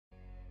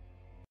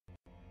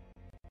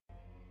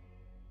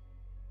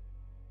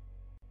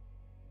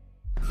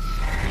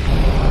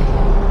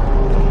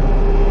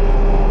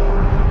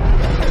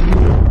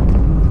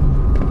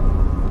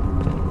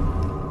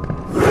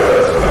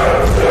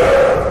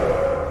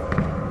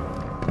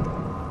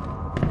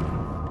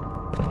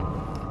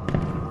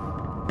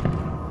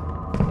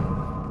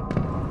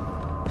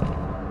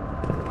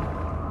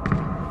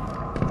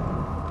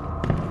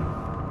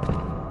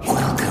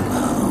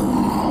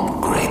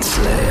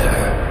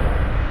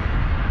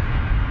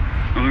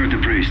with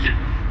the priest.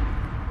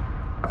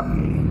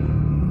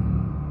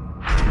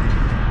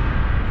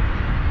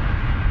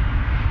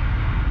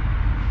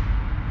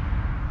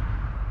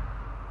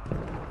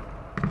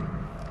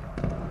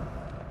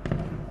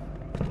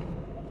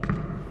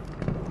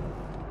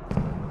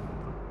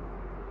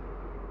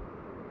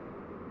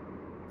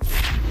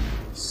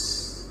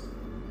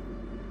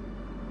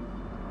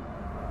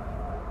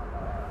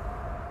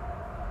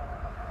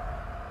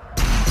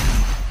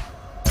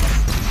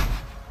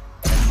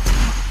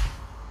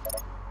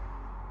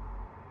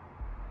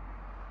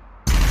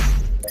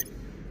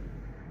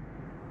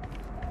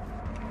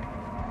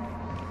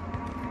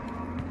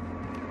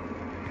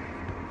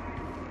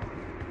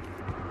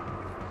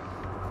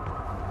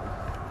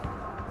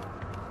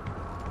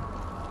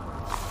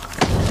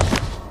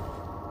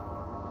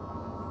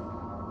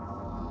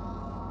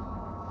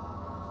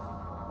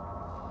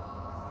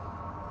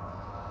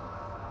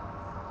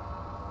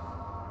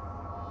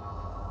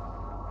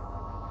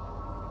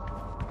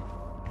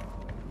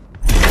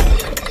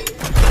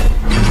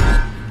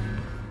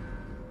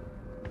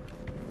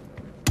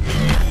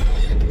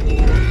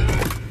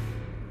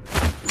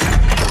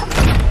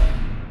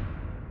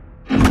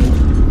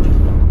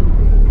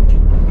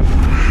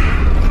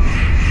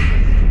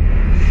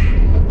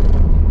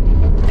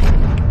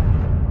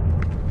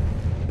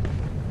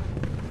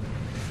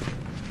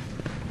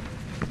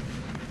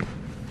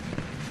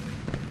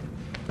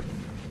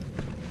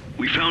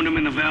 We found him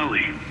in the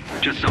valley,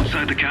 just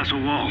outside the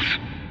castle walls.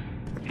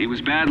 He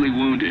was badly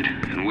wounded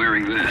and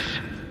wearing this.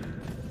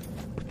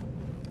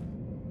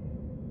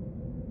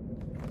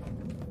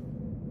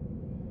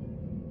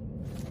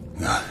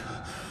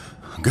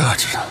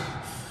 Guts.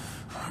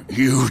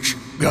 Huge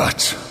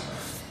guts.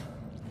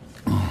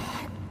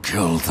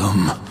 Kill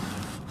them.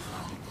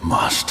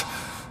 Must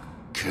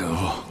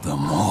kill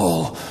them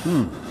all.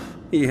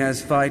 He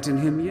has fight in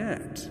him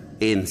yet.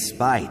 In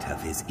spite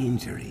of his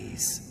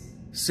injuries.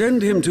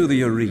 Send him to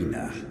the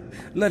arena.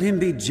 Let him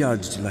be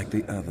judged like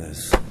the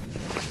others.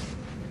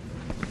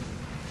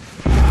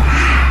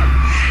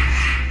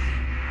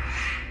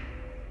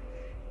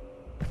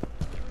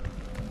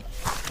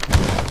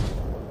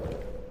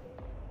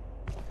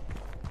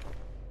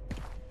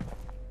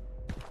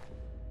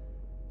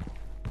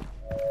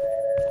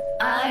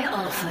 I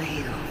offer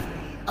you,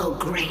 O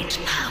great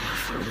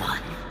powerful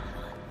one,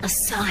 a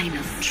sign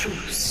of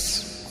truce.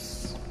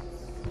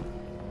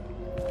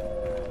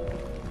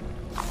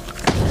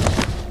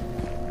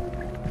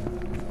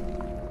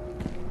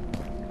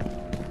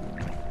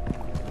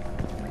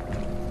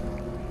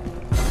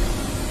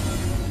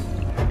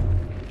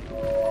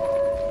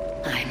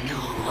 I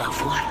know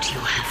of what you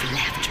have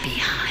left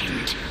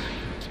behind.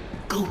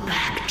 Go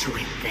back to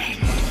it then.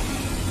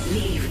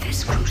 Leave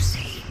this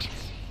crusade.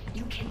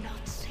 You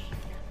cannot save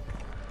them.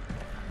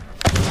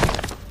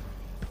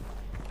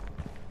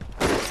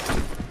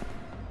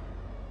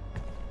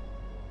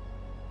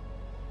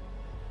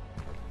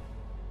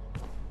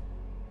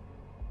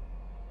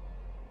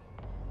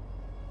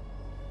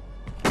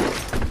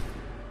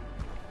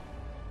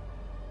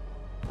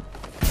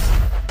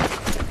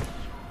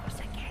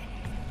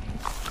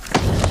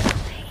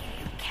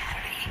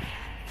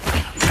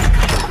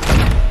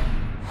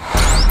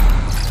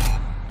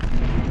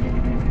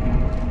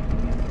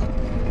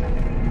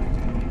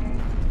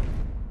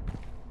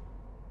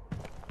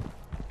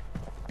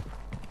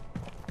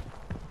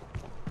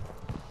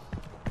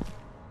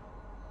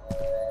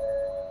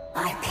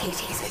 I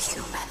pity the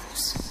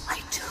humans. I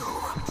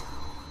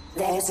do.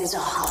 Theirs is a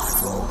hard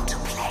role to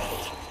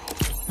play.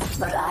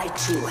 But I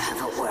too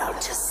have a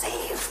world to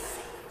save.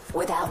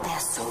 Without their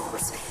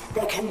souls,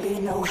 there can be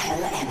no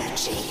hell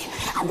energy,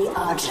 and the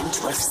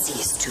Argent will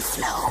cease to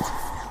flow.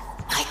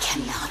 I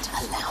cannot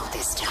allow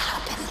this to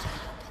happen.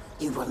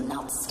 You will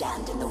not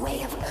stand in the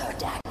way of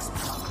Erdag's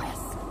progress.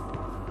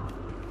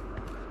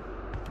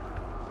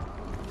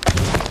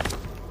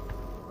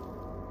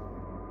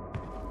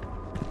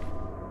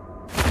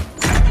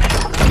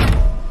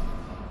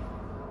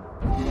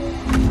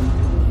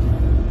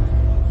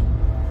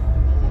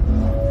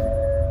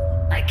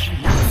 I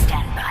cannot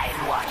stand by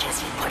and watch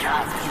as you put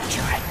our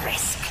future at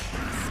risk.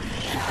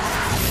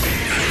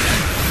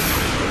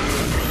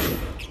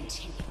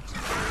 Continue.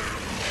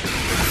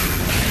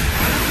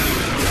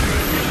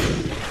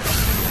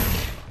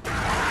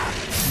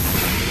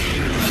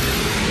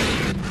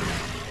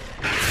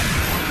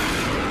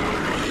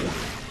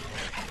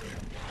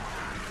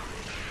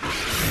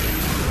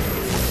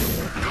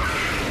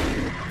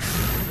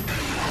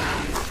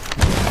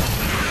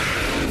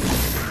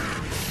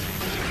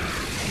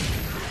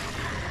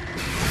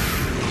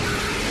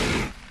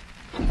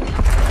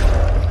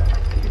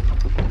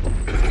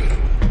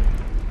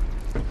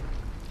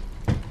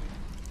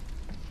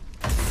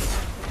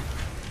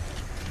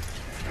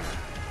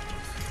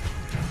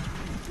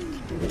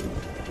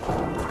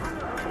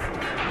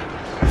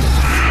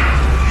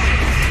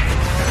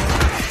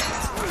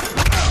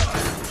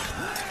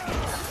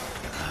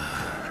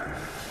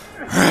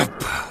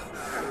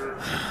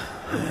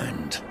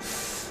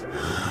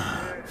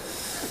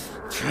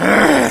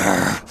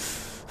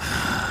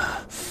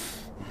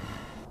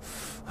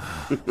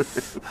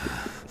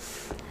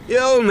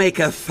 You'll make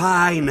a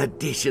fine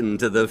addition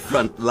to the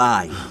front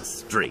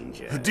lines,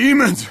 stranger. The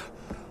demons!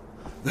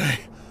 They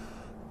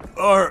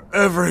are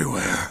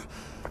everywhere.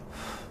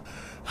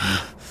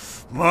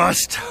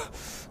 Must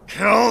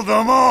kill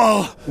them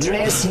all!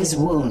 Dress his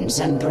wounds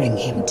and bring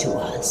him to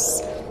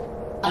us.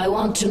 I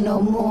want to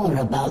know more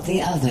about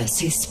the others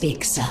he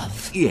speaks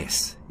of.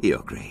 Yes, Your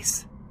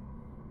Grace.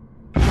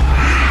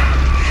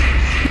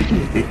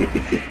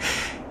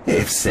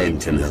 If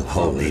Sentinel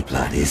holy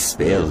blood is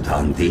spilled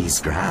on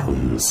these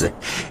grounds,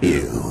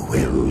 you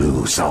will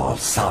lose all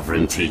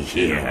sovereignty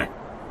here.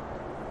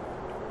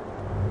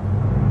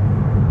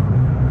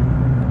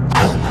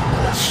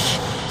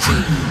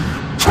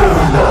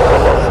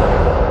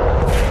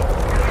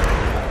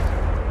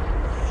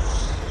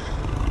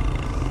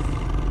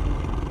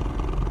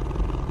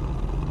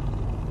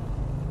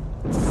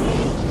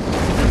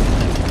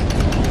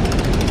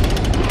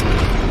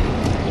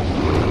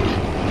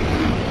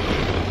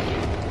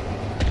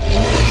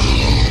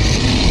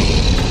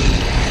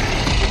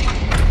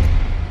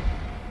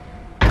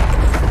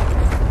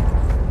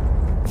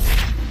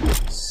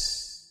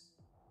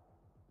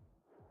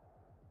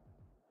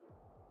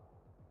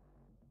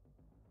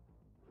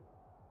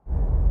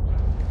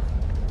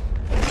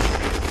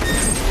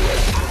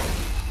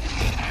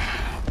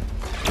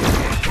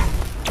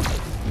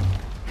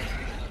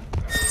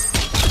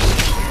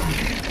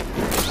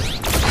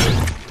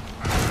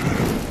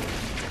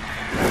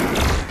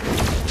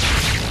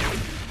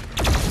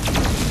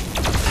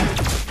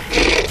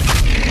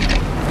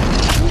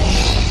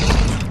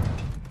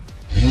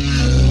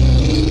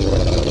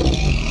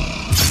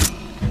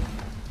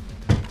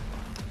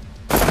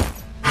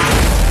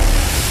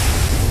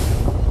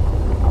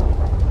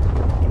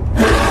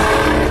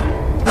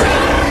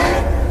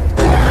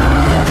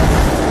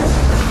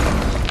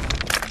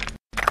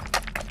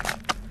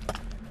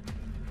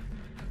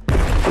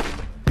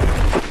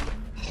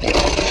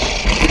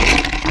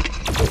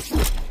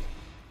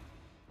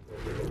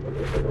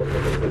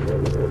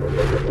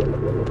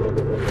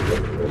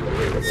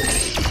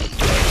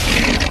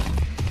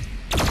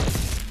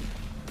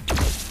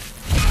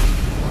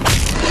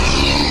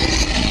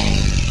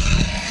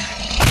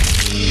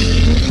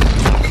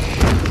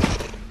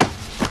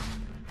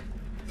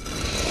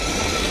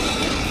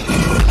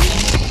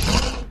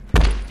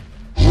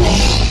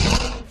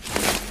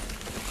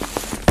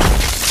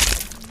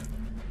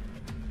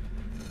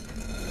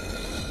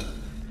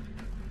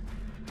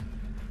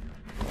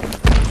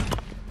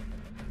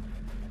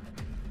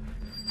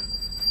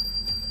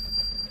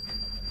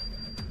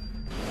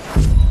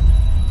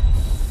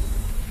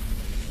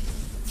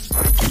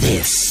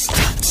 This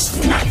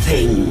stops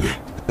nothing.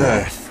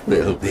 Earth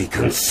will be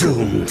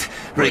consumed,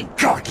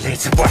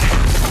 regardless of what...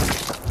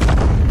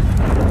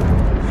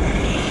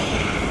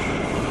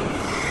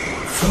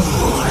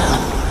 Fool.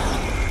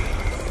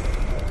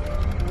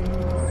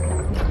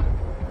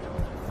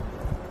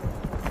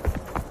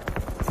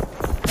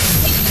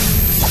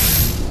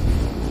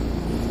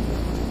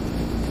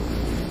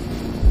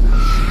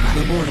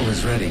 The portal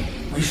is ready.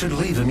 We should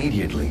leave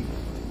immediately.